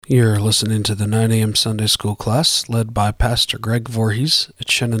You're listening to the 9 a.m. Sunday School class led by Pastor Greg Voorhees at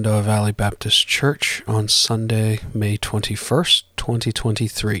Shenandoah Valley Baptist Church on Sunday, May 21st,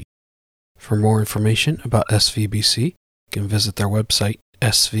 2023. For more information about SVBC, you can visit their website,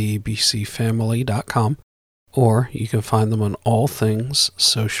 svbcfamily.com, or you can find them on all things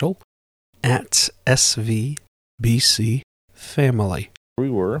social at SVBC Family. We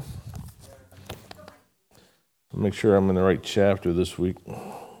were. Make sure I'm in the right chapter this week.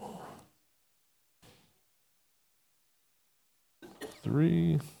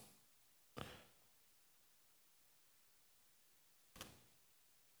 3.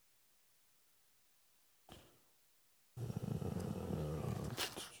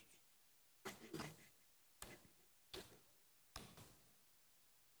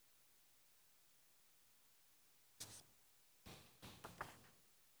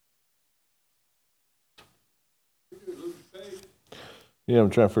 Yeah,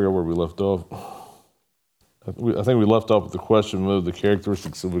 I'm trying to figure out where we left off. I think we left off with the question of the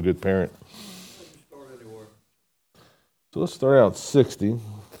characteristics of a good parent. So let's start out 60.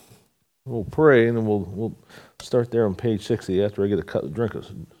 We'll pray, and then we'll start there on page 60 after I get drink a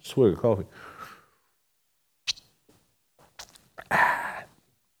swig of coffee.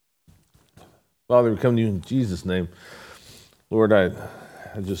 Father, we come to you in Jesus' name. Lord, I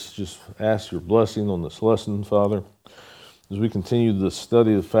just ask your blessing on this lesson, Father, as we continue to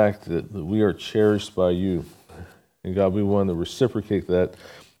study the fact that we are cherished by you. And God, we want to reciprocate that,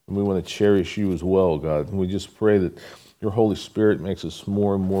 and we want to cherish you as well, God. And we just pray that your Holy Spirit makes us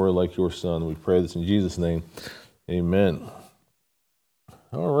more and more like your Son. We pray this in Jesus' name. Amen.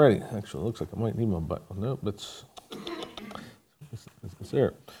 All right. Actually, it looks like I might need my Bible. No, it's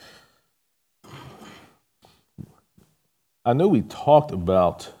there. I know we talked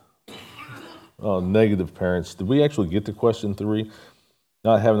about negative parents. Did we actually get to question 3?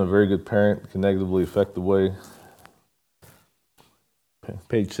 Not having a very good parent can negatively affect the way.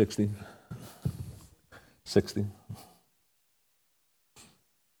 Page 60. 60.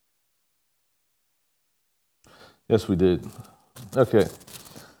 Yes, we did. Okay.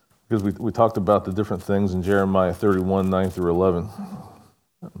 Because we talked about the different things in Jeremiah 31, 9 through 11.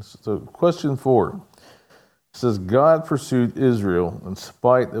 So question 4. It says, God pursued Israel in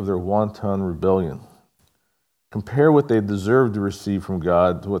spite of their wanton rebellion. Compare what they deserved to receive from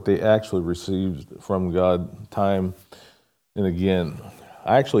God to what they actually received from God time and again.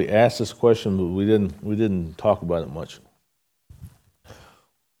 I actually asked this question, but we didn't talk about it much.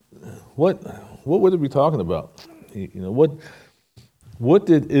 What would it be talking about? What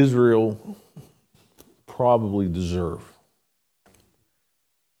did Israel probably deserve?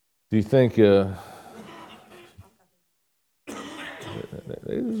 Do you think they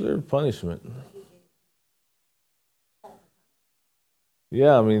deserve punishment?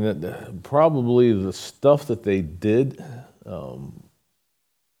 Yeah, I mean, probably the stuff that they did,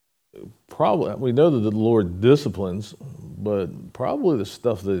 probably, we know that the Lord disciplines, but probably the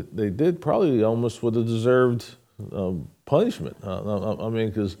stuff that they did probably almost would have deserved punishment. I mean,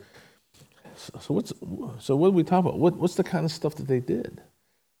 because, so what do we talk about? What's the kind of stuff that they did?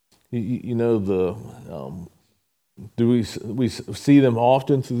 Do we see them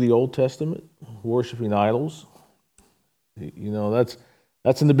often through the Old Testament, worshiping idols?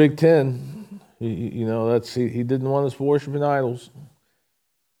 That's in the Big Ten. He didn't want us worshiping idols.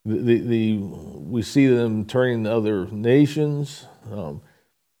 We see them turning to other nations.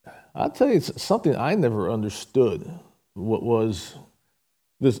 I'll tell you, it's something I never understood. What was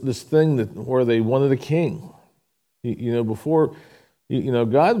this thing where they wanted a king? Before,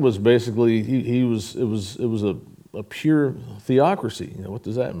 God was basically it was a pure theocracy. What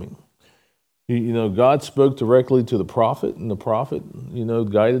does that mean? God spoke directly to the prophet, and the prophet,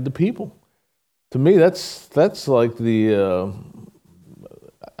 guided the people. To me, that's like the.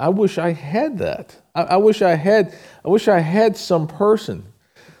 I wish I had that. I wish I had some person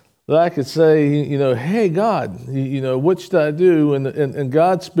that I could say, hey God, what should I do? And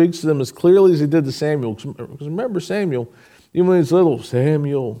God speaks to them as clearly as He did to Samuel. Because remember Samuel, even when he's little,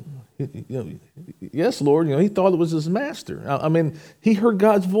 Samuel. Yes, Lord. He thought it was his master. I mean, he heard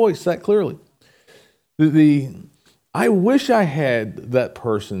God's voice that clearly. I wish I had that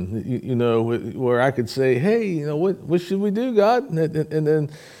person, where I could say, hey, what should we do, God? And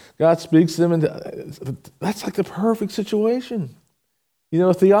then God speaks to them, and that's like the perfect situation.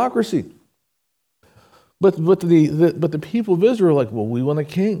 A theocracy. But the people of Israel are like, well, we want a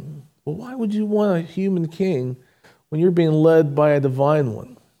king. Well, why would you want a human king when you're being led by a divine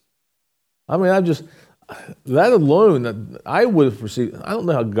one? I mean, that alone, I would have perceived, I don't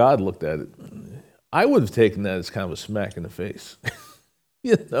know how God looked at it. I would have taken that as kind of a smack in the face.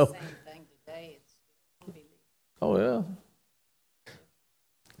 You know. Same thing today. It's unbelievable. Oh yeah.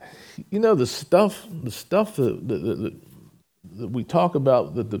 You know the stuff that we talk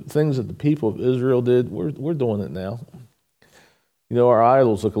about, the things that the people of Israel did. We're doing it now. You know, our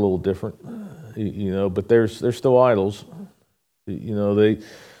idols look a little different. You know, but they're still idols. You know,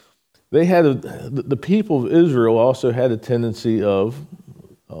 they had the people of Israel also had a tendency of,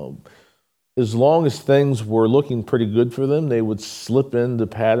 as long as things were looking pretty good for them, they would slip into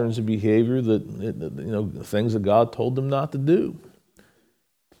patterns of behavior that you know, things that God told them not to do.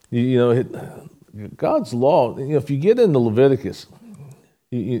 You know, God's law. You know, if you get into Leviticus,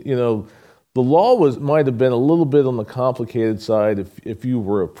 you know, the law might have been a little bit on the complicated side if you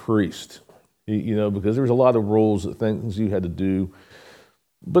were a priest. You know, because there was a lot of rules, things you had to do.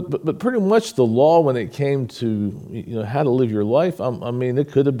 But pretty much the law when it came to, you know, how to live your life, I mean,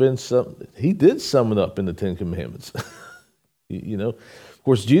 it could have been he did sum it up in the Ten Commandments. You know, of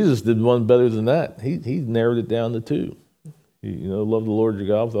course, Jesus did one better than that. He narrowed it down to two. You know, love the Lord your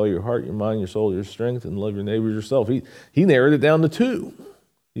God with all your heart, your mind, your soul, your strength, and love your neighbor as yourself. He narrowed it down to two.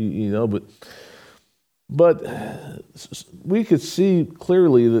 You know, but we could see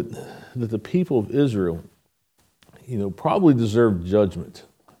clearly that the people of Israel, you know, probably deserved judgment.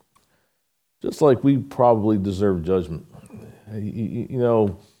 Just like we probably deserve judgment. You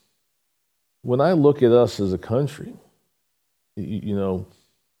know, when I look at us as a country, you know,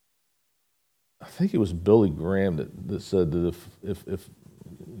 I think it was Billy Graham that said that if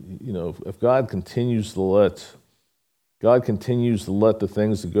you know, if God continues to let the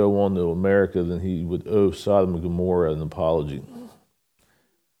things that go on to America, then he would owe Sodom and Gomorrah an apology.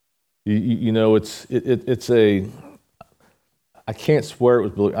 You know, it's a, I can't swear it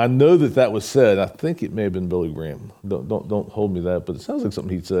was Billy. I know that was said. I think it may have been Billy Graham. Don't hold me that, but it sounds like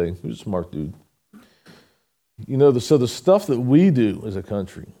something he'd say. He was a smart dude. You know, so the stuff that we do as a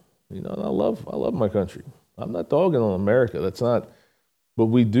country, you know, and I love my country. I'm not dogging on America. That's not. But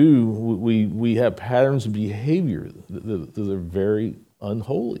we do. We have patterns of behavior that are very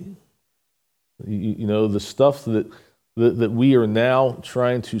unholy. You know, the stuff that we are now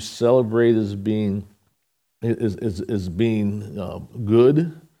trying to celebrate as being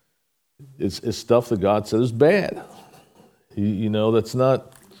good is stuff that God said is bad. You know, that's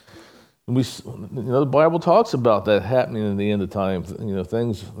not. You know, the Bible talks about that happening in the end of time. You know,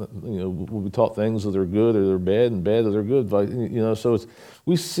 things. You know, we'll be taught things that are good or they're bad, and bad that are good. But, you know, so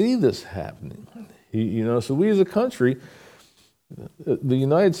we see this happening. You know, so we as a country, the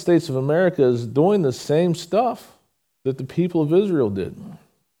United States of America is doing the same stuff that the people of Israel did.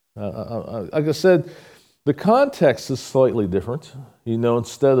 Like I said, the context is slightly different. You know,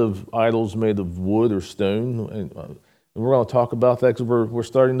 instead of idols made of wood or stone, and we're going to talk about that because we're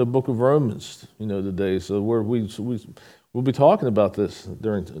starting the book of Romans, you know, today. So we'll be talking about this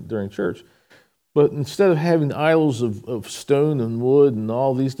during church. But instead of having idols of stone and wood and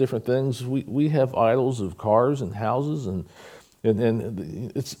all these different things, we have idols of cars and houses, and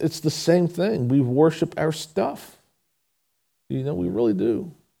it's the same thing. We worship our stuff. You know, we really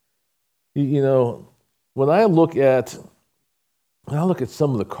do. You know, when I look at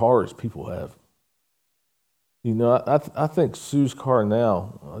some of the cars people have, you know, I think Sue's car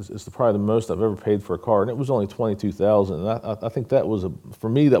now is probably the most I've ever paid for a car, and it was only $22,000. And I think that was for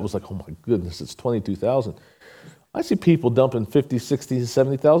me that was like, oh my goodness, it's $22,000. I see people dumping $50,000,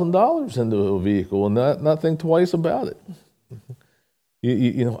 $60,000, $70,000 into a vehicle and not think twice about it.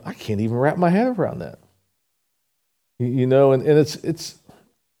 You know, I can't even wrap my head around that. You know, and it's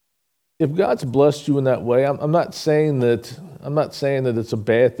if God's blessed you in that way, I'm not saying that it's a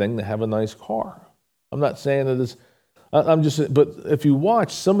bad thing to have a nice car. I'm not saying that it's. I'm just. But if you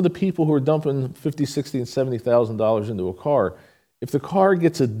watch some of the people who are dumping $50,000, $60,000, and $70,000 into a car, if the car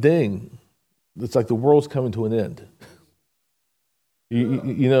gets a ding, it's like the world's coming to an end.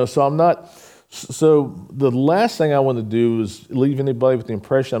 You know. So I'm not. So the last thing I want to do is leave anybody with the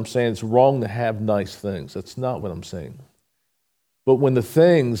impression I'm saying it's wrong to have nice things. That's not what I'm saying. But when the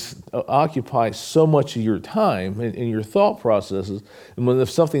things occupy so much of your time and your thought processes, and if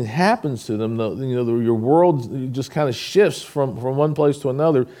something happens to them, your world just kind of shifts from one place to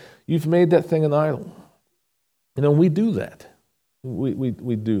another, you've made that thing an idol. You know, we do that. We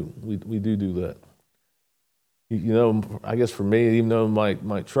do that. You know, I guess for me, even though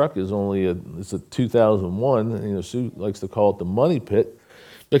my truck is it's a 2001, you know, Sue likes to call it the money pit,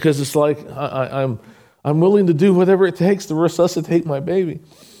 because it's like I'm willing to do whatever it takes to resuscitate my baby.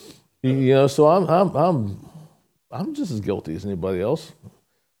 You know, so I'm just as guilty as anybody else.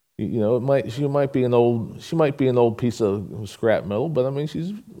 You know, she might be an old piece of scrap metal, but I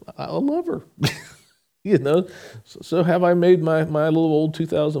mean, I love her. So have I made my little old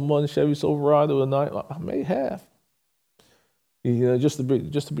 2001 Chevy Silverado a night? I may have. Just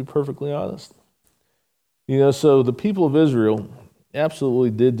to be perfectly honest. So the people of Israel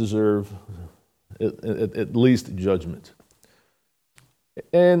absolutely did deserve at least judgment.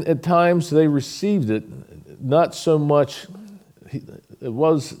 And at times they received it, not so much. It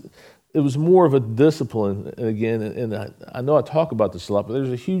was more of a discipline. And again, and I know I talk about this a lot, but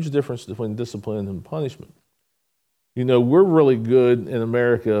there's a huge difference between discipline and punishment. We're really good in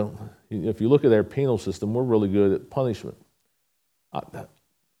America. If you look at our penal system, we're really good at punishment.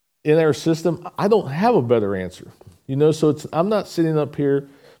 In our system, I don't have a better answer. So I'm not sitting up here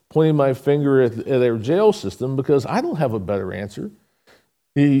pointing my finger at our jail system because I don't have a better answer.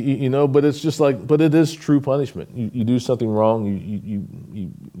 But it's just but it is true punishment. You do something wrong,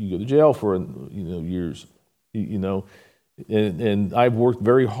 you go to jail for years. And I've worked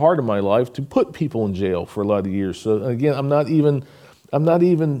very hard in my life to put people in jail for a lot of years. So again, I'm not even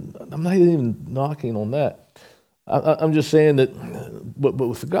knocking on that. I'm just saying that, but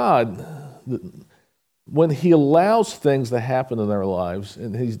with God, when He allows things to happen in our lives,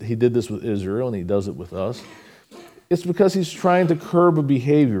 and He did this with Israel, and He does it with us, it's because He's trying to curb a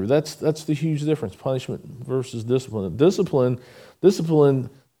behavior. That's the huge difference: punishment versus discipline. Discipline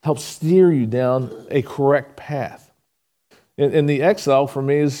helps steer you down a correct path. And the exile for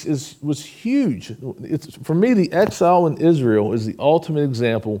me was huge. For me, the exile in Israel is the ultimate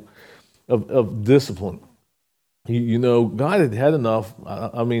example of discipline. God had enough.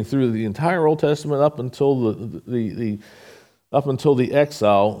 Through the entire Old Testament up until the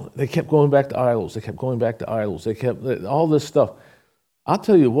exile, they kept going back to idols. They kept going back to idols. They kept all this stuff. I'll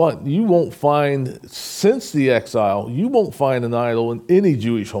tell you what, you won't find since the exile, you won't find an idol in any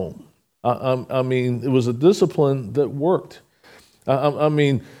Jewish home. It was a discipline that worked.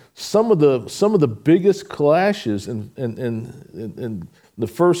 Some of the biggest clashes in the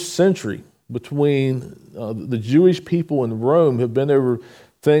first century between the Jewish people and Rome have been over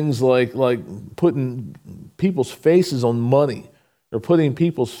things like putting people's faces on money, or putting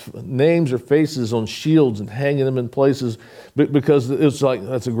people's names or faces on shields and hanging them in places because it's like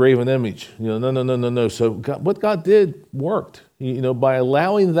that's a graven image. No. So what God did worked. By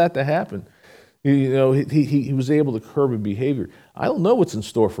allowing that to happen, he was able to curb a behavior. I don't know what's in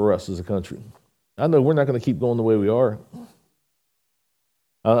store for us as a country. I know we're not going to keep going the way we are.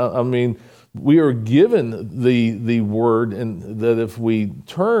 We are given the word, and that if we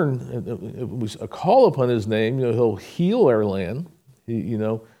if we call upon His name, He'll heal our land.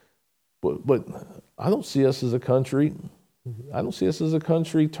 But I don't see us as a country. I don't see us as a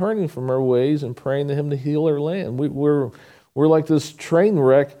country turning from our ways and praying to Him to heal our land. We're like this train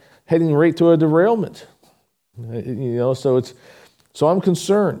wreck heading right to a derailment. So I'm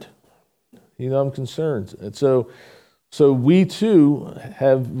concerned. I'm concerned. And so we too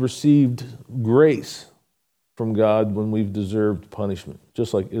have received grace from God when we've deserved punishment,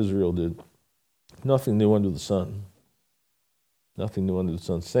 just like Israel did. Nothing new under the sun. Nothing new under the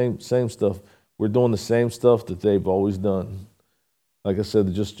sun. Same stuff. We're doing the same stuff that they've always done. Like I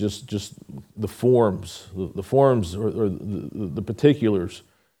said, just the forms, the forms or the particulars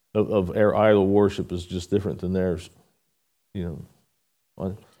of our idol worship is just different than theirs. Take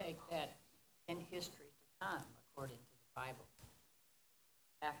that in history to come, according to the Bible.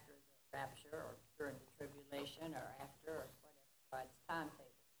 After the rapture, or during the tribulation, or after, or whatever God's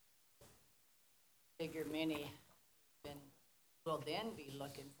timetable. Figure many will then be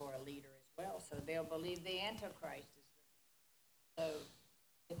looking for a leader as well, so they'll believe the Antichrist is there. So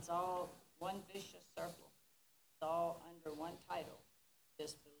it's all one vicious circle. It's all under one title,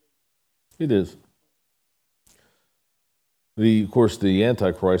 disbelief. It is. Of course, the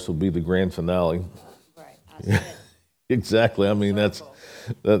Antichrist will be the grand finale. Right. I said Exactly.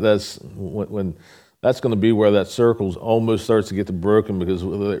 That's when that's going to be where that circle almost starts to get to broken, because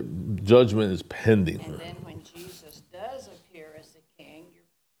judgment is pending. And then when Jesus does appear as the King, you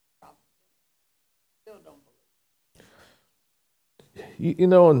probably still don't believe.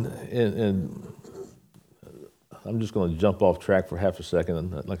 And I'm just going to jump off track for half a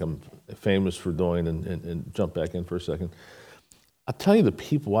second, like I'm famous for doing, and jump back in for a second. I'll tell you, the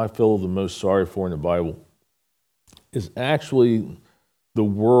people I feel the most sorry for in the Bible is actually the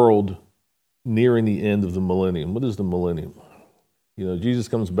world nearing the end of the millennium. What is the millennium? Jesus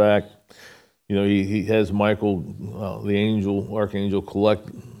comes back. He has Michael, the archangel, collect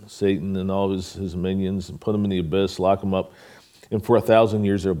Satan and all of his minions and put them in the abyss, lock them up, and for 1,000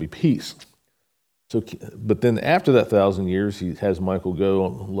 years there'll be peace. But then after that 1,000 years, he has Michael go,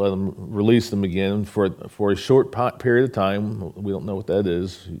 let them release them again for a short period of time. We don't know what that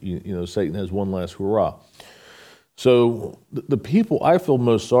is. Satan has one last hurrah. So the people I feel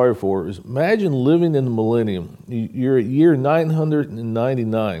most sorry for is, imagine living in the millennium. You're at year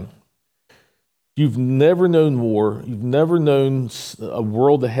 999. You've never known war. You've never known a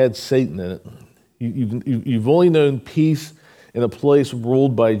world that had Satan in it. You've only known peace in a place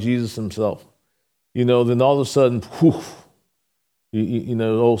ruled by Jesus himself. Then all of a sudden, poof,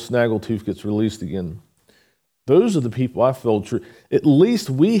 old Snaggletooth gets released again. Those are the people I feel true. At least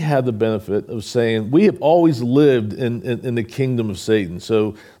we have the benefit of saying we have always lived in the kingdom of Satan.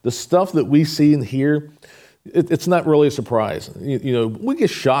 So the stuff that we see and hear, it's not really a surprise. We get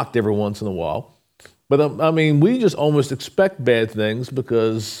shocked every once in a while. But we just almost expect bad things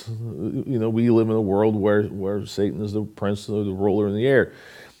because, we live in a world where Satan is the prince or the ruler in the air.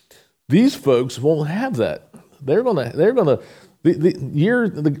 These folks won't have that. The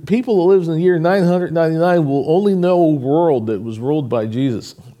people that lives in the year 999 will only know a world that was ruled by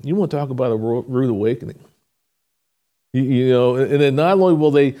Jesus. You want to talk about a rude awakening. And then not only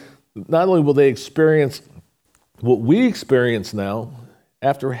will they experience what we experience now,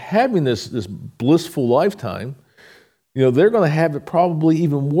 after having this blissful lifetime, they're going to have it probably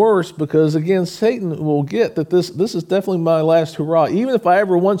even worse because, again, Satan will get that this is definitely my last hurrah. Even if I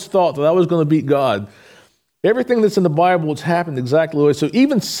ever once thought that I was going to beat God, everything that's in the Bible has happened exactly the way. So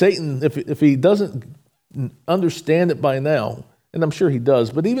even Satan, if he doesn't understand it by now, and I'm sure he does,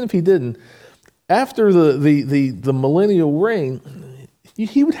 but even if he didn't, after the millennial reign,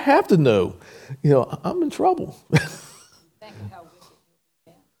 he would have to know, I'm in trouble.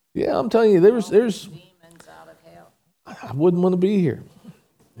 Yeah, I'm telling you, there's demons out of hell. I wouldn't want to be here.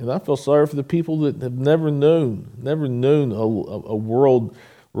 And I feel sorry for the people that have never known a world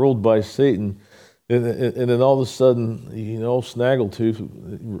ruled by Satan. And then all of a sudden,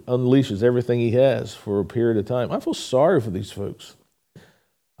 Snaggletooth unleashes everything he has for a period of time. I feel sorry for these folks.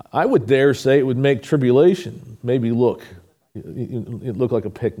 I would dare say it would make tribulation maybe it look like a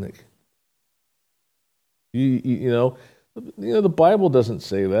picnic. The Bible doesn't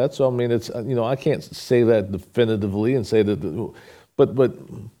say that, so it's I can't say that definitively and say that.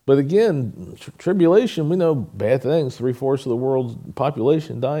 But again, tribulation, we know bad things. 3/4 of the world's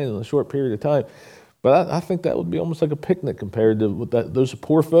population dying in a short period of time. But I think that would be almost like a picnic compared to those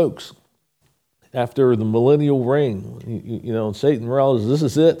poor folks after the millennial reign. And Satan realizes this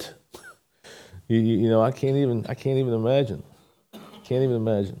is it. I can't even imagine. Can't even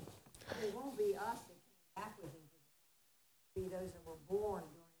imagine. It won't be us that came back with him. It'll be those that were born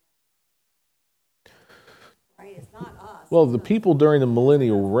during that. Right? It's not us. Well, the people during the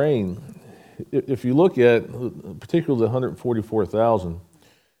millennial reign, if you look at particularly the 144,000,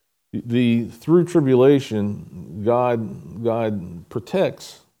 through tribulation, God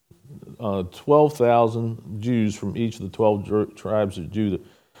protects 12,000 Jews from each of the 12 tribes of Judah.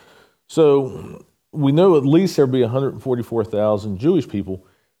 So we know at least there'll be 144,000 Jewish people,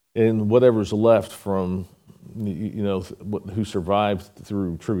 and whatever's left from who survived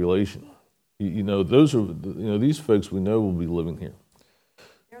through tribulation. Those are these folks we know will be living here.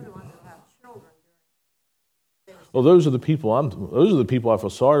 They're the ones that have children. Well, those are the people I feel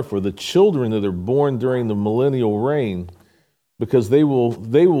sorry for. The children that are born during the millennial reign, because they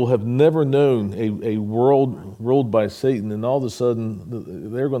will have never known a world ruled by Satan, and all of a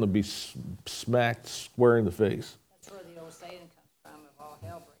sudden they're going to be smacked square in the face. That's where the old saying comes from: "If all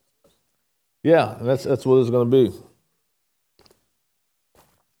hell breaks loose." Yeah, and that's what it's going to be.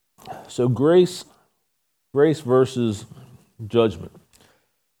 So grace versus judgment.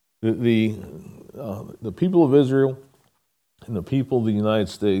 The people of Israel and the people of the United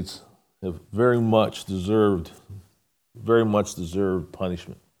States have very much deserved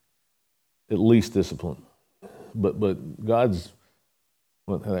punishment, at least discipline. But God's,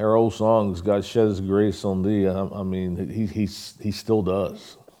 our old songs, God shed His grace on thee. He still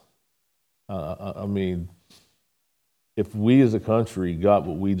does. If we as a country got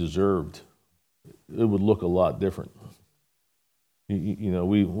what we deserved, it would look a lot different. We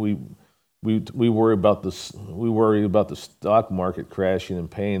worry about this. We worry about the stock market crashing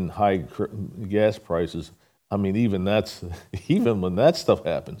and paying high gas prices. Even when that stuff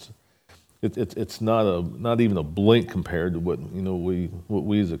happens, it's not even a blink compared to what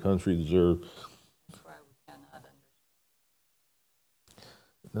we as a country deserve. That's why we cannot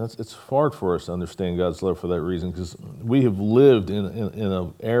understand. It's hard for us to understand God's love for that reason, because we have lived in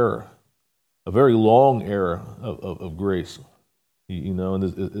an era, a very long era of grace. And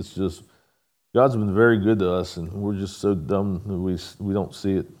it's just, God's been very good to us, and we're just so dumb that we don't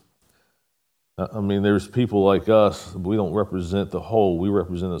see it. I mean, there's people like us, we don't represent the whole. We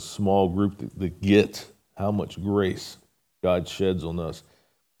represent a small group that get how much grace God sheds on us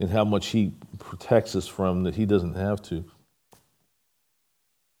and how much he protects us from that he doesn't have to.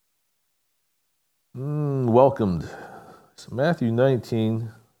 Welcomed. So Matthew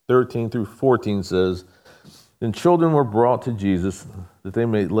 19:13 through 14 says, "Then children were brought to Jesus that he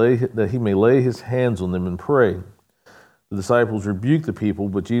may lay his hands on them and pray. The disciples rebuked the people,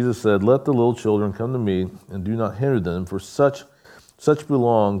 but Jesus said, 'Let the little children come to me, and do not hinder them, for to such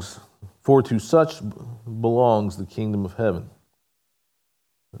belongs the kingdom of heaven.'"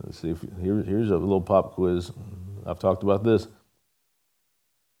 Let's see here's a little pop quiz. I've talked about this.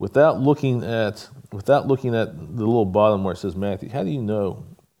 Without looking at the little bottom where it says Matthew, how do you know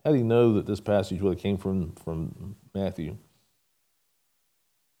that this passage really came from Matthew?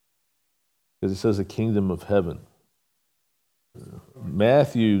 Because it says the kingdom of heaven.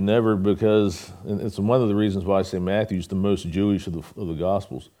 Matthew never, because, and it's one of the reasons why I say Matthew's the most Jewish of the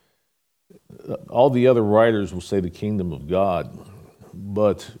Gospels. All the other writers will say the kingdom of God,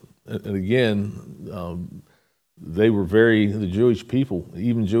 but, and again, the Jewish people,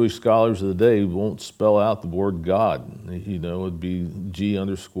 even Jewish scholars of the day, won't spell out the word God. It'd be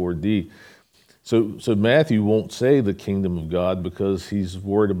G_D. So Matthew won't say the kingdom of God because he's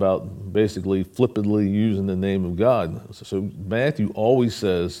worried about basically flippantly using the name of God. So Matthew always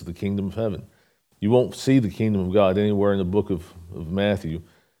says the kingdom of heaven. You won't see the kingdom of God anywhere in the book of Matthew,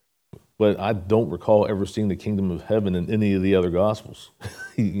 but I don't recall ever seeing the kingdom of heaven in any of the other Gospels.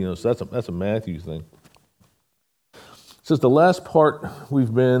 So that's a Matthew thing. Since the last part would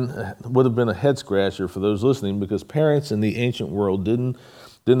have been a head scratcher for those listening, because parents in the ancient world didn't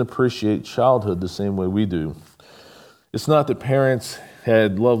appreciate childhood the same way we do. It's not that parents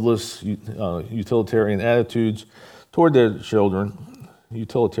had loveless, utilitarian attitudes toward their children.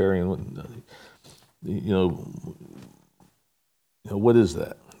 Utilitarian, what is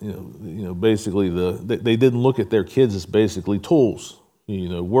that? Basically they didn't look at their kids as basically tools,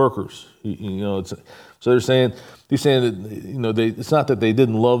 workers. So he's saying that it's not that they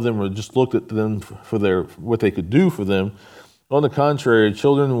didn't love them or just looked at them for what they could do for them. On the contrary,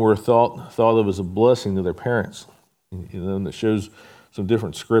 children were thought of as a blessing to their parents. And it shows some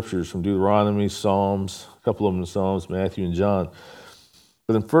different scriptures from Deuteronomy, Psalms, a couple of them in Psalms, Matthew and John.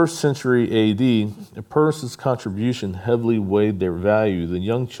 But in 1st century A.D., a person's contribution heavily weighed their value. The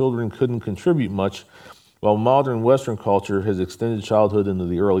young children couldn't contribute much, while modern Western culture has extended childhood into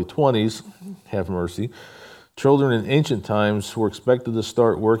the early 20s. Have mercy. Children in ancient times were expected to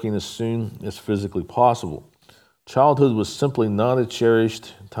start working as soon as physically possible. Childhood was simply not a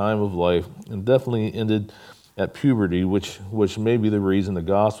cherished time of life, and definitely ended at puberty, which may be the reason the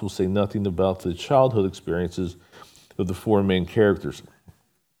Gospels say nothing about the childhood experiences of the four main characters.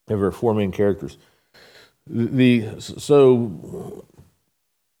 There are four main characters. So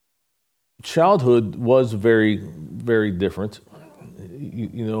childhood was very, very different.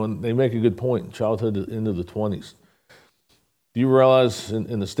 And they make a good point. Childhood into the 20s. Do you realize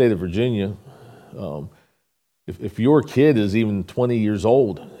in the state of Virginia, if your kid is even 20 years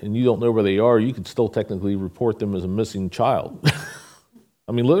old and you don't know where they are, you can still technically report them as a missing child.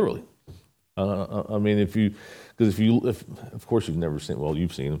 I mean, literally. If of course you've never seen, well,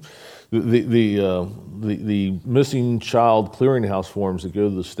 you've seen them, the missing child clearinghouse forms that go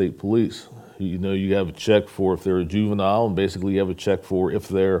to the state police. You have a check for if they're a juvenile, and basically you have a check for if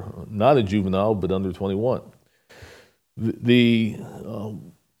they're not a juvenile but under 21.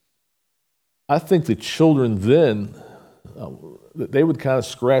 I think the children then, they would kind of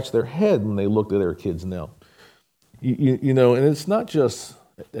scratch their head when they looked at their kids now. And it's not just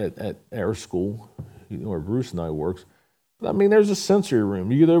at our school, where Bruce and I works. I mean, there's a sensory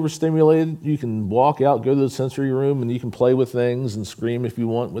room. You get overstimulated, you can walk out, go to the sensory room, and you can play with things and scream if you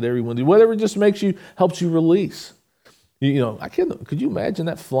want, whatever you want to do. Whatever just helps you release. Could you imagine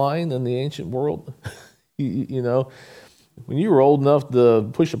that flying in the ancient world? When you were old enough to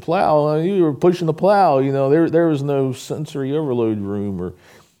push a plow, you were pushing the plow. There was no sensory overload room,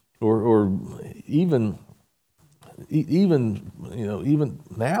 or even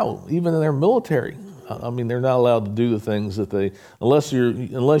now, even in their military. I mean, they're not allowed to do the things that unless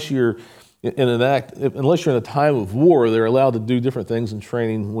you're in a time of war, they're allowed to do different things in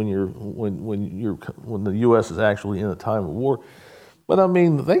training when the U.S. is actually in a time of war. But I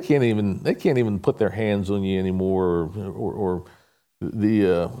mean, they can't even put their hands on you anymore, or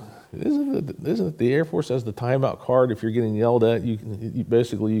isn't it the Air Force has the timeout card? If you're getting yelled at, you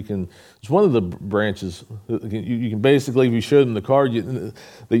can. It's one of the branches. You can basically, if you show them the card,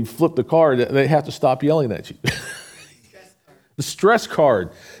 they flip the card. They have to stop yelling at you. The stress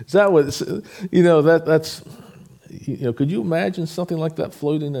card. Is that what, that's, could you imagine something like that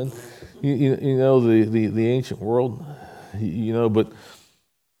floating in, the ancient world? But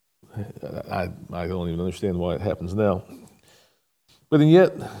I don't even understand why it happens now. But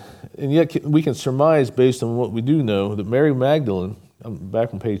and yet we can surmise based on what we do know that Mary Magdalene, I'm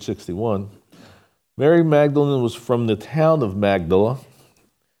back on page 61, Mary Magdalene was from the town of Magdala.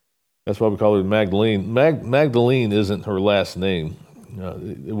 That's why we call her Magdalene. Magdalene isn't her last name.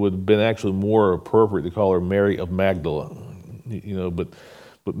 It would have been actually more appropriate to call her Mary of Magdala.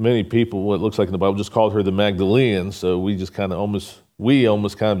 But many people, what it looks like in the Bible, just called her the Magdalene. So we just almost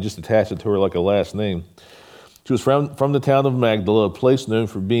just attached it to her like a last name. She was from the town of Magdala, a place known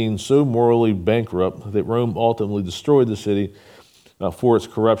for being so morally bankrupt that Rome ultimately destroyed the city for its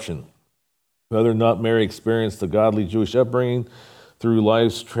corruption. Whether or not Mary experienced a godly Jewish upbringing, through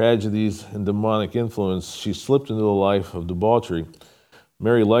life's tragedies and demonic influence, she slipped into a life of debauchery.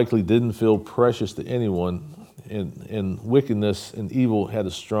 Mary likely didn't feel precious to anyone, and wickedness and evil had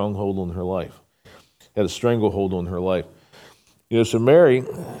a stranglehold on her life. So Mary,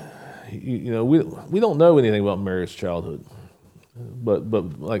 we don't know anything about Mary's childhood,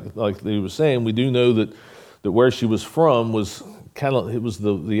 but like they were saying, we do know that where she was from was it was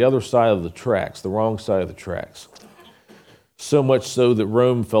the other side of the tracks, the wrong side of the tracks. So much so that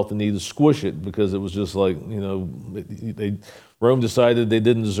Rome felt the need to squish it because it was just like, Rome decided they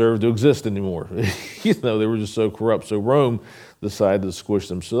didn't deserve to exist anymore. They were just so corrupt. So Rome decided to squish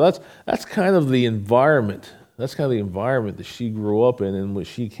them. So that's kind of the environment. That's kind of the environment that she grew up in and what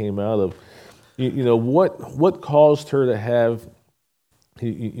she came out of. What caused her to have,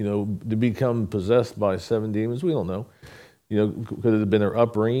 to become possessed by 7 demons? We don't know. Could it have been her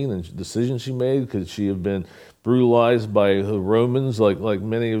upbringing and decisions she made? Could she have been brutalized by the Romans like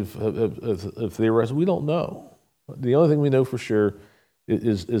many of theorized? We don't know. The only thing we know for sure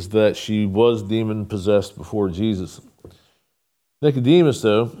is that she was demon-possessed before Jesus. Nicodemus,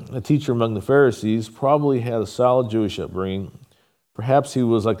 though, a teacher among the Pharisees, probably had a solid Jewish upbringing. Perhaps he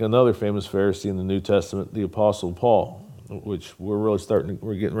was like another famous Pharisee in the New Testament, the Apostle Paul, which we're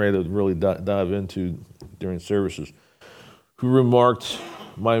getting ready to really dive into during services, who remarked,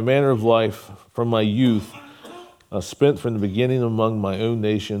 "My manner of life from my youth, spent from the beginning among my own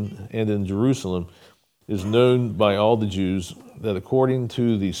nation and in Jerusalem, is known by all the Jews, that according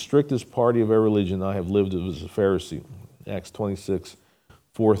to the strictest party of our religion, I have lived as a Pharisee." Acts 26,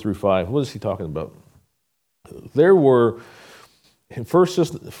 4-5. What is he talking about? There were, in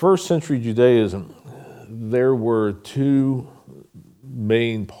first century Judaism, there were 2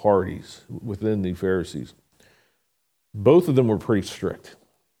 main parties within the Pharisees. Both of them were pretty strict.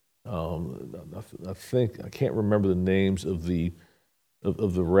 I can't remember the names of the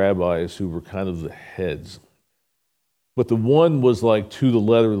rabbis who were kind of the heads, but the one was like to the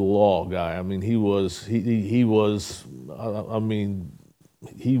letter of the law guy. I mean, he was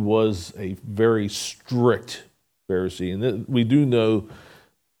a very strict Pharisee, and we do know,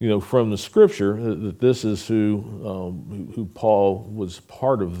 from the Scripture that this is who Paul was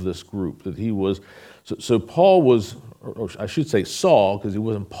part of this group. That he was. So Paul was, or I should say Saul, because he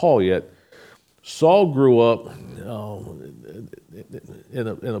wasn't Paul yet. Saul grew up in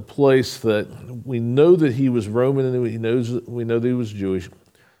a place that we know that he was Roman, and we know that he was Jewish.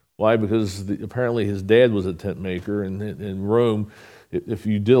 Why? Because apparently his dad was a tent maker, and in Rome, if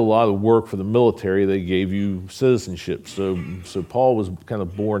you did a lot of work for the military, they gave you citizenship. So Paul was kind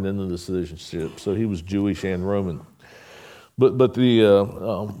of born into the citizenship. So he was Jewish and Roman. But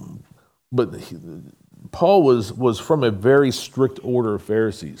Paul was from a very strict order of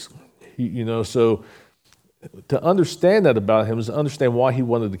Pharisees. So to understand that about him is to understand why he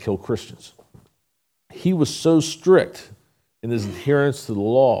wanted to kill Christians. He was so strict in his adherence to the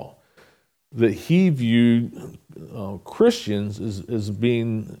law that he viewed Christians as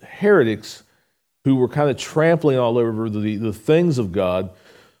being heretics who were kind of trampling all over the things of God.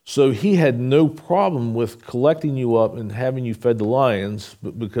 So he had no problem with collecting you up and having you fed to lions,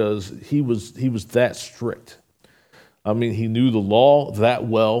 but because he was that strict. I mean, he knew the law that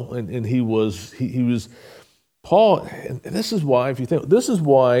well, and he was Paul. And this is why, if you think, this is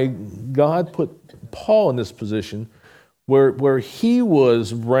why God put Paul in this position where he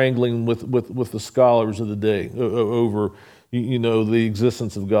was wrangling with the scholars of the day over the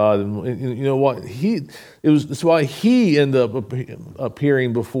existence of God, and you know what it's why he ended up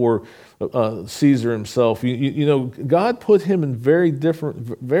appearing before Caesar himself. God put him in very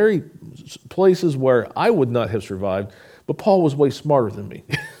places where I would not have survived, but Paul was way smarter than me.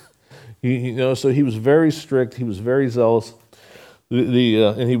 So he was very strict, he was very zealous, and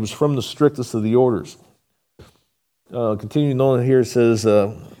he was from the strictest of the orders. Continuing on here, it says,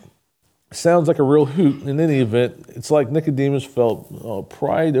 sounds like a real hoot. In any event, it's like Nicodemus felt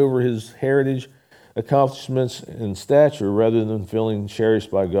pride over his heritage, accomplishments, and stature rather than feeling cherished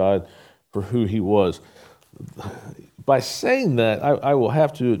by God for who he was. By saying that, I will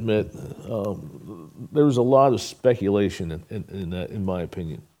have to admit there was a lot of speculation in that, in my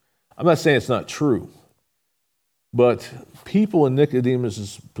opinion. I'm not saying it's not true, but people in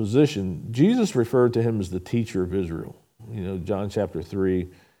Nicodemus' position, Jesus referred to him as the teacher of Israel. John chapter 3,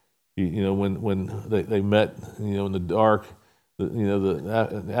 when they met, in the dark,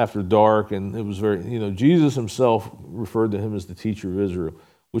 after dark, and it was very, Jesus himself referred to him as the teacher of Israel,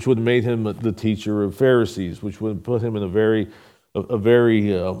 which would have made him the teacher of Pharisees, which would put him in a very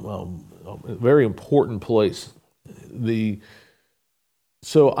important place.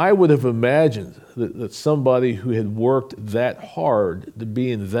 So I would have imagined that somebody who had worked that hard to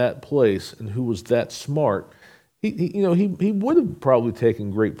be in that place and who was that smart, he would have probably taken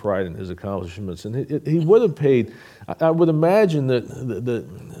great pride in his accomplishments, and he would have paid. I would imagine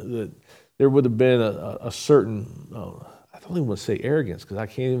that there would have been a certain, I don't even want to say arrogance, because I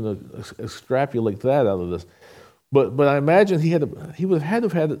can't even extrapolate that out of this. But I imagine he would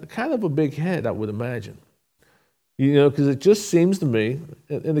have had kind of a big head, I would imagine. Because it just seems to me,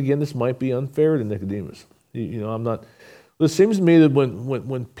 and again, this might be unfair to Nicodemus. I'm not. It seems to me that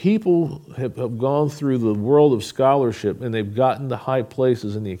when people have gone through the world of scholarship and they've gotten to high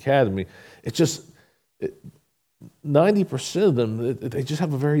places in the academy, 90% of them, they just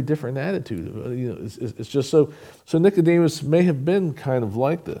have a very different attitude. It's just so. So Nicodemus may have been kind of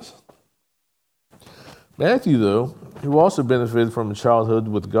like this. Matthew, though, who also benefited from a childhood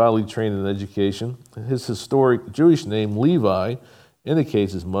with godly training and education, his historic Jewish name, Levi,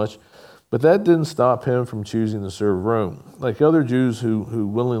 indicates as much, but that didn't stop him from choosing to serve Rome. Like other Jews who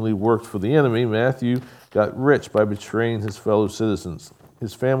willingly worked for the enemy, Matthew got rich by betraying his fellow citizens.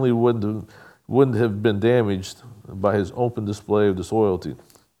 His family wouldn't have been damaged by his open display of disloyalty.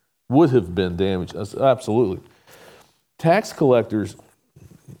 Would have been damaged, absolutely. Tax collectors,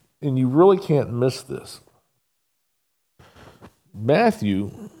 and you really can't miss this,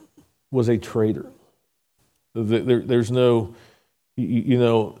 Matthew was a traitor. There's no,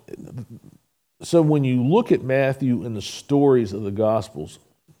 so when you look at Matthew and the stories of the Gospels,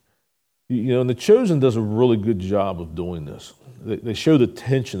 and The Chosen does a really good job of doing this. They show the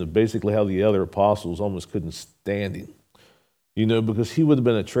tension of basically how the other apostles almost couldn't stand him, because he would have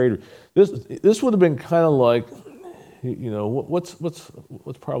been a traitor. This would have been kind of like, what's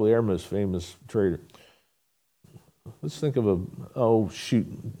probably our most famous traitor? Let's think of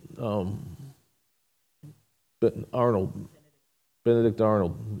Benedict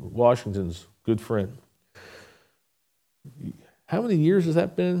Arnold, Washington's good friend. How many years has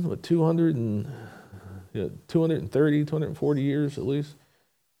that been? 230, 240 years at least?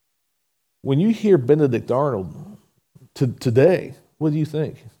 When you hear Benedict Arnold today, what do you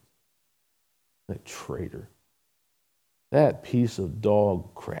think? That traitor. That piece of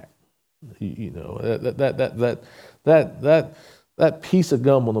dog crap. That piece of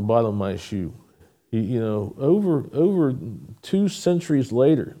gum on the bottom of my shoe. Over 2 centuries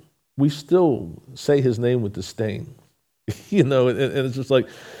later, we still say his name with disdain. And it's just like,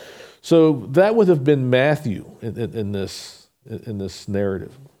 so that would have been Matthew in this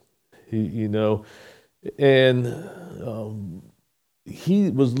narrative. And he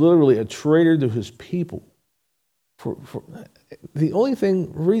was literally a traitor to his people. For the only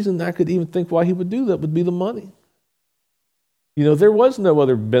reason I could even think why he would do that would be the money. There was no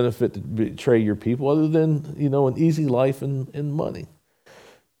other benefit to betray your people other than, an easy life and money.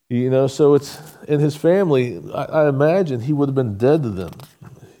 So it's in his family, I imagine he would have been dead to them.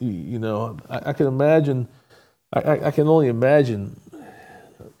 I can imagine, I can only imagine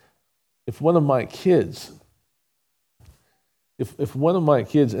if one of my kids,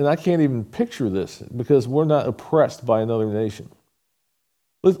 and I can't even picture this because we're not oppressed by another nation.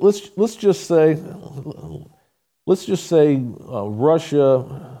 Let's just say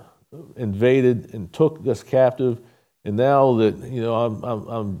Russia invaded and took us captive, and now that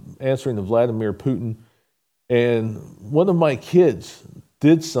I'm answering to Vladimir Putin, and one of my kids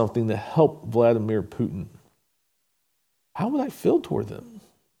did something to help Vladimir Putin. How would I feel toward them?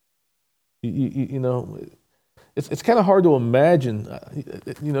 It's kind of hard to imagine,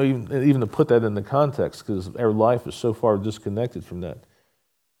 even to put that in the context because our life is so far disconnected from that.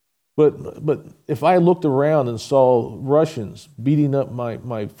 But if I looked around and saw Russians beating up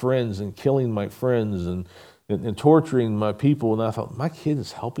my friends and killing my friends and torturing my people, and I thought, my kid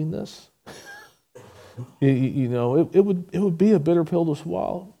is helping this? It would be a bitter pill to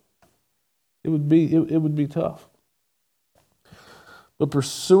swallow. It would be tough. But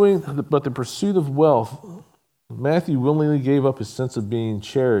the pursuit of wealth, Matthew willingly gave up his sense of being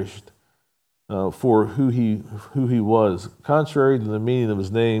cherished for who he was. Contrary to the meaning of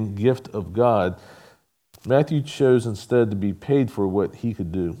his name, gift of God, Matthew chose instead to be paid for what he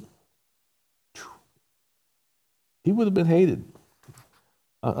could do. He would have been hated.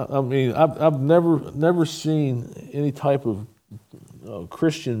 I mean, I've never seen any type of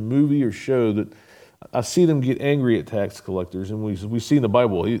Christian movie or show that I see them get angry at tax collectors, and we see in the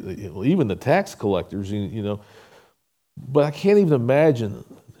Bible even the tax collectors, you know. But I can't even imagine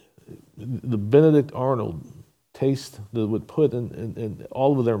the Benedict Arnold taste that would put in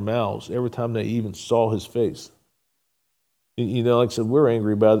all of their mouths every time they even saw his face. You know, like I said, we're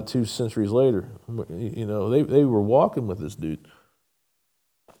angry about it 2 centuries later. You know, they were walking with this dude.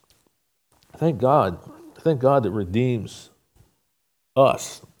 Thank God that redeems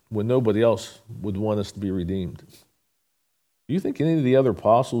us when nobody else would want us to be redeemed. Do you think any of the other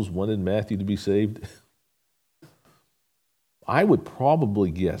apostles wanted Matthew to be saved? I would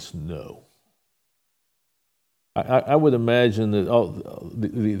probably guess no. I would imagine that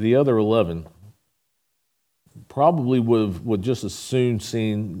the other 11 probably would just as soon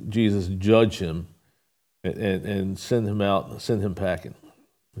seen Jesus judge him and send him packing.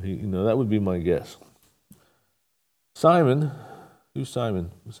 You know, that would be my guess. Simon, who's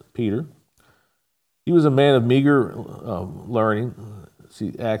Simon? Peter. He was a man of meager learning.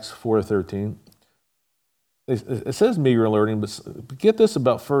 See Acts 4:13. It says meager learning, but get this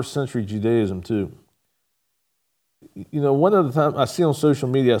about first century Judaism too. You know, one of the times I see on social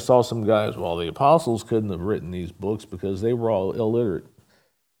media, I saw some guys, well, the apostles couldn't have written these books because they were all illiterate.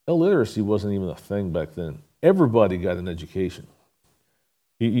 Illiteracy wasn't even a thing back then. Everybody got an education.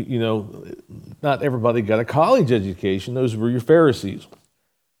 You know, not everybody got a college education. Those were your Pharisees.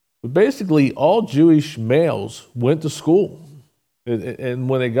 But basically, all Jewish males went to school. And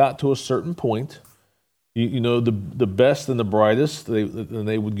when they got to a certain point, you know, the best and the brightest,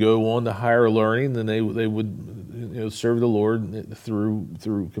 they would go on to higher learning, and they would serve the Lord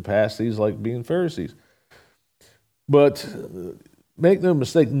through capacities like being Pharisees. But make no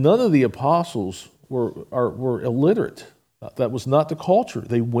mistake, none of the apostles were illiterate. That was not the culture.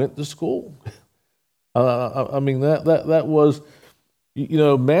 They went to school. I mean, that was, you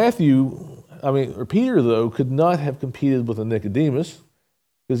know, Peter, though, could not have competed with a Nicodemus,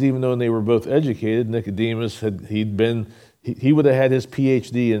 because even though they were both educated, Nicodemus he would have had his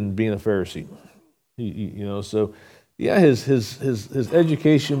PhD in being a Pharisee. You know, so yeah, his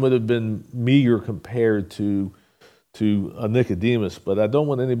education would have been meager compared to a Nicodemus. But I don't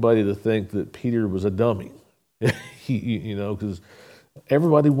want anybody to think that Peter was a dummy. You know, because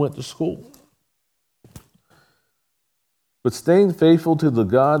everybody went to school. But staying faithful to the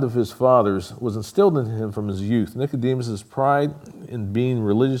God of his fathers was instilled in him from his youth. Nicodemus' pride in being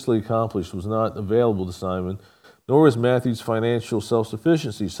religiously accomplished was not available to Simon, nor was Matthew's financial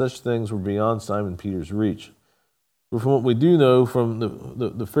self-sufficiency. Such things were beyond Simon Peter's reach. But from what we do know from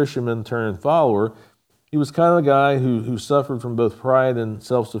the fisherman turned follower, he was kind of a guy who suffered from both pride and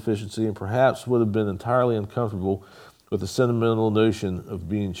self-sufficiency, and perhaps would have been entirely uncomfortable with the sentimental notion of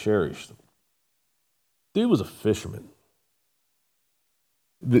being cherished. Dude was a fisherman.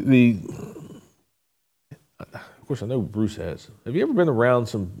 Of course, I know Bruce has. Have you ever been around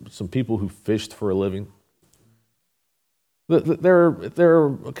some people who fished for a living? They're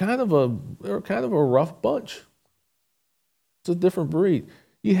kind of a rough bunch. It's a different breed.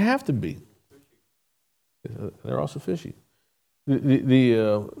 You have to be. They're also fishy.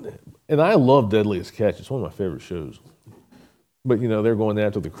 And I love Deadliest Catch. It's one of my favorite shows. But you know, they're going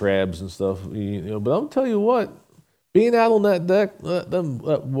after the crabs and stuff. You know, but I'm tell you what, being out on that deck,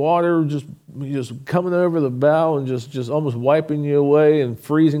 that water just coming over the bow and just almost wiping you away, and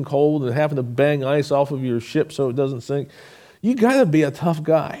freezing cold, and having to bang ice off of your ship so it doesn't sink. You got to be a tough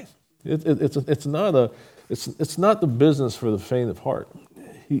guy. It's not the business for the faint of heart.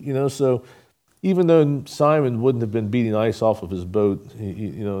 You know, so even though Simon wouldn't have been beating ice off of his boat,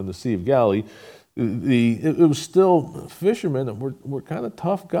 you know, in the Sea of Galilee, it was still fishermen that were kind of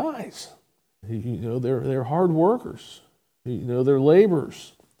tough guys. You know, they're hard workers. You know, they're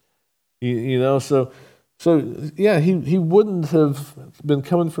laborers. You know, so yeah, he wouldn't have been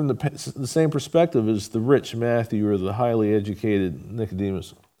coming from the same perspective as the rich Matthew or the highly educated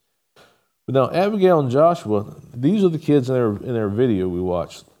Nicodemus. But now Abigail and Joshua, these are the kids in our video we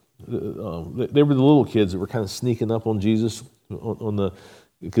watched. They were the little kids that were kind of sneaking up on Jesus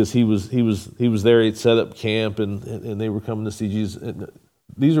because he was there. He'd set up camp, and they were coming to see Jesus. And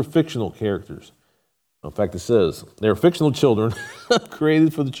these are fictional characters. In fact, it says they're fictional children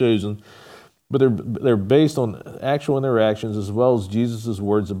created for the chosen. but they're based on actual interactions as well as Jesus'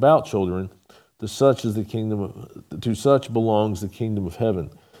 words about children. To such belongs the kingdom of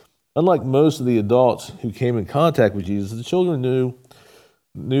heaven. Unlike most of the adults who came in contact with Jesus, the children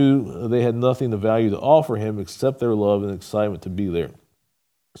knew they had nothing of value to offer him except their love and excitement to be there.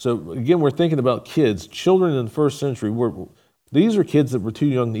 So again, we're thinking about kids. Children in the first century, these are kids that were too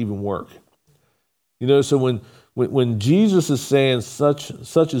young to even work. So when Jesus is saying such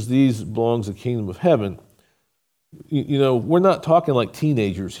as these belongs the kingdom of heaven, we're not talking like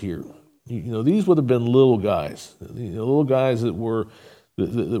teenagers here. These would have been little guys, little guys that were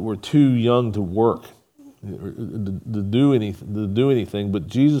too young to work, to do anything. But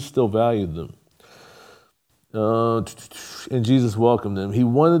Jesus still valued them, and Jesus welcomed them. He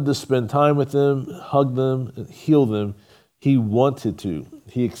wanted to spend time with them, hug them, and heal them. He wanted to.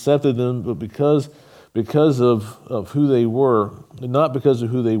 He accepted them, but because of who they were, not because of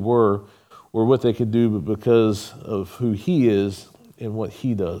who they were or what they could do, but because of who he is and what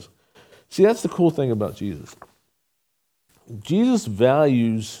he does. See, that's the cool thing about Jesus. Jesus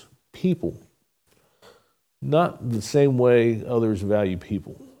values people, not the same way others value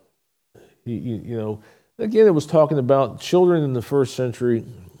people. Again, it was talking about children in the first century.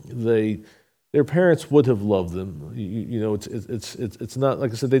 Their parents would have loved them. It's not,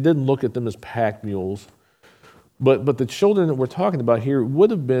 like I said, they didn't look at them as pack mules. But the children that we're talking about here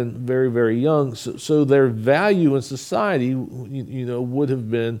would have been very, very young. So their value in society, wouldn't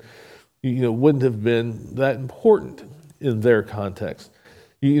have been that important in their context.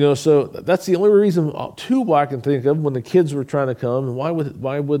 So that's the only reason too I can think of when the kids were trying to come, and why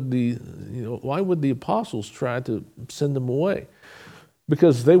would the apostles try to send them away?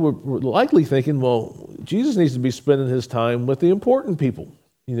 Because they were likely thinking, well, Jesus needs to be spending his time with the important people.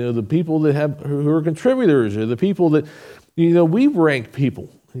 The people who are contributors, or the people that, we rank people.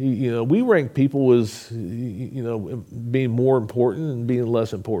 We rank people as, being more important and being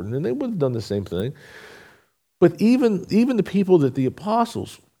less important, and they would have done the same thing. But even the people that the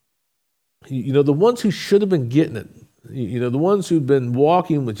apostles, the ones who should have been getting it, the ones who'd been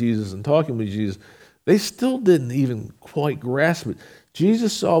walking with Jesus and talking with Jesus, they still didn't even quite grasp it.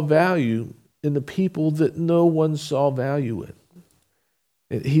 Jesus saw value in the people that no one saw value in.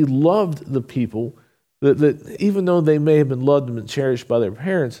 He loved the people that even though they may have been loved and cherished by their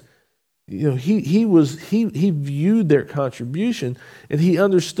parents, he viewed their contribution, and he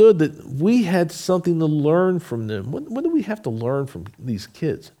understood that we had something to learn from them. What do we have to learn from these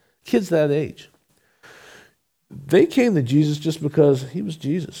kids that age? They came to Jesus just because he was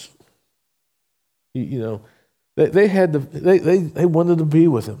Jesus. They wanted to be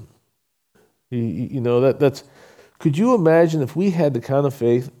with him. That's. Could you imagine if we had the kind of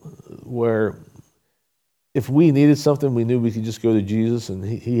faith where if we needed something, we knew we could just go to Jesus and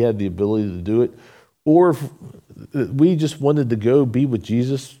he had the ability to do it? Or if we just wanted to go be with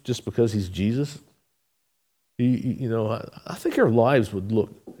Jesus just because he's Jesus? I think our lives would look,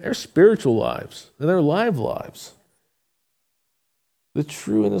 our spiritual lives and our lives, the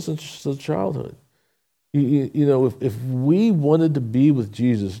true innocence of childhood. If we wanted to be with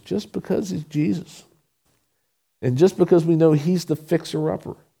Jesus just because he's Jesus, and just because we know he's the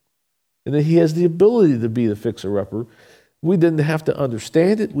fixer-upper, and that he has the ability to be the fixer-upper, we didn't have to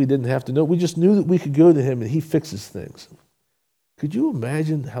understand it. We didn't have to know. We just knew that we could go to him and he fixes things. Could you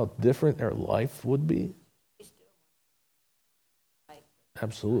imagine how different our life would be?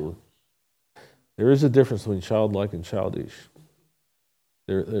 Absolutely. There is a difference between childlike and childish.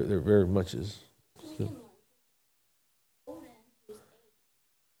 There very much is. So.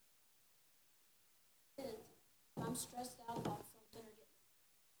 I'm stressed out about something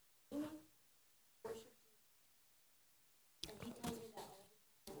or getting worship, and he tells me that all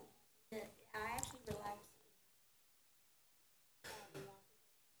the time. That I actually relax.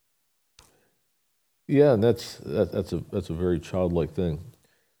 Yeah, and that's a very childlike thing.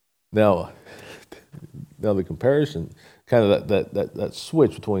 Now the comparison, kind of that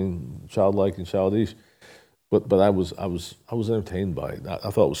switch between childlike and childish, but I was entertained by it.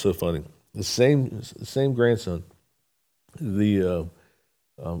 I thought it was so funny. The same grandson. The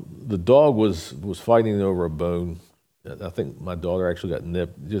dog was fighting over a bone. I think my daughter actually got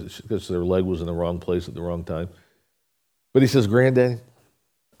nipped just because their leg was in the wrong place at the wrong time. But he says, "Granddaddy,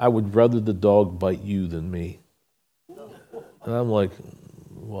 I would rather the dog bite you than me." And I'm like,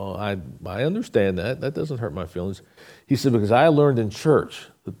 well, I understand that. That doesn't hurt my feelings. He said, because I learned in church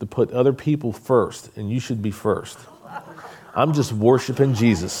that to put other people first, and you should be first. I'm just worshiping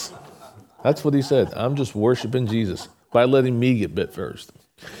Jesus. That's what he said. I'm just worshiping Jesus by letting me get bit first.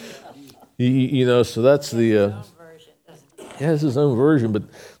 So that's the... has his own version. But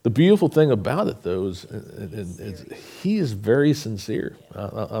the beautiful thing about it, though, is he is very sincere.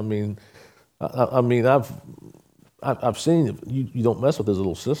 I mean, I've seen you don't mess with his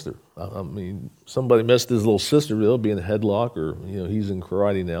little sister. I mean, somebody messed with his little sister, they'll be in a headlock, or he's in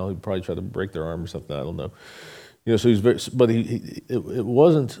karate now. He'd probably try to break their arm or something. I don't know. So he's very. But it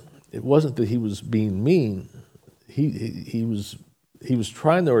wasn't that he was being mean. He was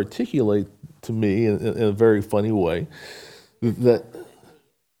trying to articulate to me in a very funny way that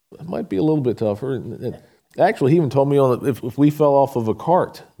it might be a little bit tougher. And actually, he even told me if we fell off of a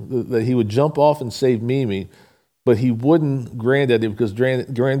cart that he would jump off and save Mimi. But he wouldn't Granddaddy, because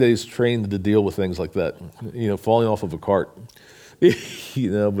Granddaddy's trained to deal with things like that, falling off of a cart,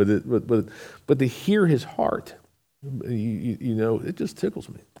 But to hear his heart, it just tickles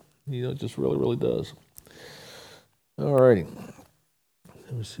me, it just really, really does. All righty,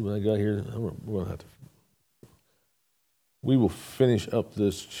 let me see what I got here. We will finish up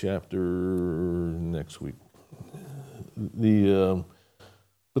this chapter next week. With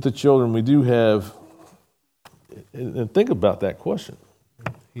the children, we do have. And think about that question,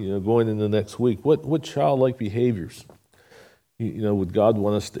 going into next week. What childlike behaviors, would God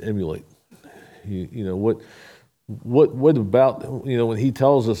want us to emulate? What about, when he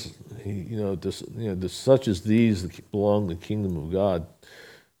tells us, such as these that belong to the kingdom of God,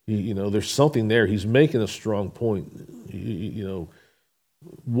 there's something there. He's making a strong point.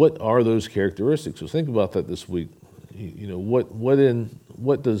 What are those characteristics? So think about that this week.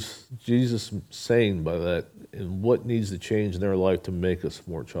 What does Jesus saying by that? And what needs to change in their life to make us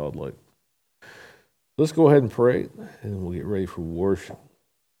more childlike? Let's go ahead and pray, and we'll get ready for worship.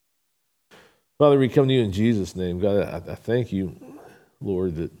 Father, we come to you in Jesus' name. God, I thank you,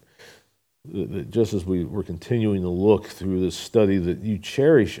 Lord, that just as we're continuing to look through this study, that you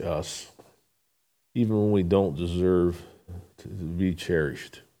cherish us even when we don't deserve to be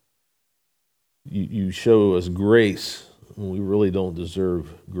cherished. You show us grace when we really don't deserve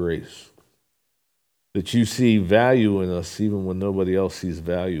grace. That you see value in us even when nobody else sees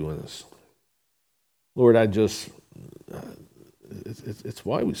value in us. Lord, it's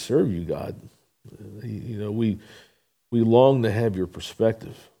why we serve you, God. We long to have your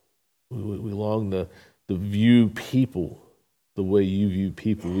perspective. We long to view people the way you view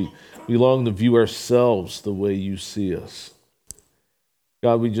people. We long to view ourselves the way you see us.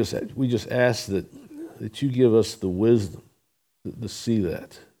 God, we just ask that you give us the wisdom to see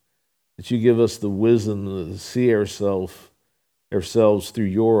that. That you give us the wisdom to see ourselves through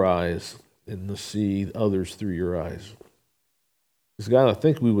your eyes and to see others through your eyes. Because God, I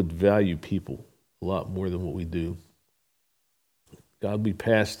think we would value people a lot more than what we do. God, we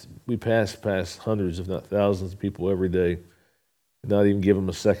pass past hundreds, if not thousands of people every day, and not even give them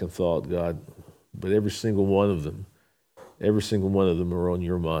a second thought, God. But every single one of them are on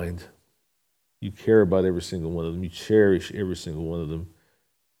your mind. You care about every single one of them. You cherish every single one of them.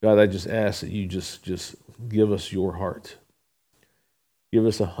 God, I just ask that you just give us your heart. Give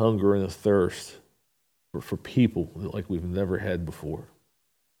us a hunger and a thirst for people like we've never had before.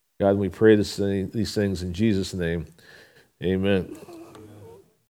 God, we pray these things in Jesus' name. Amen.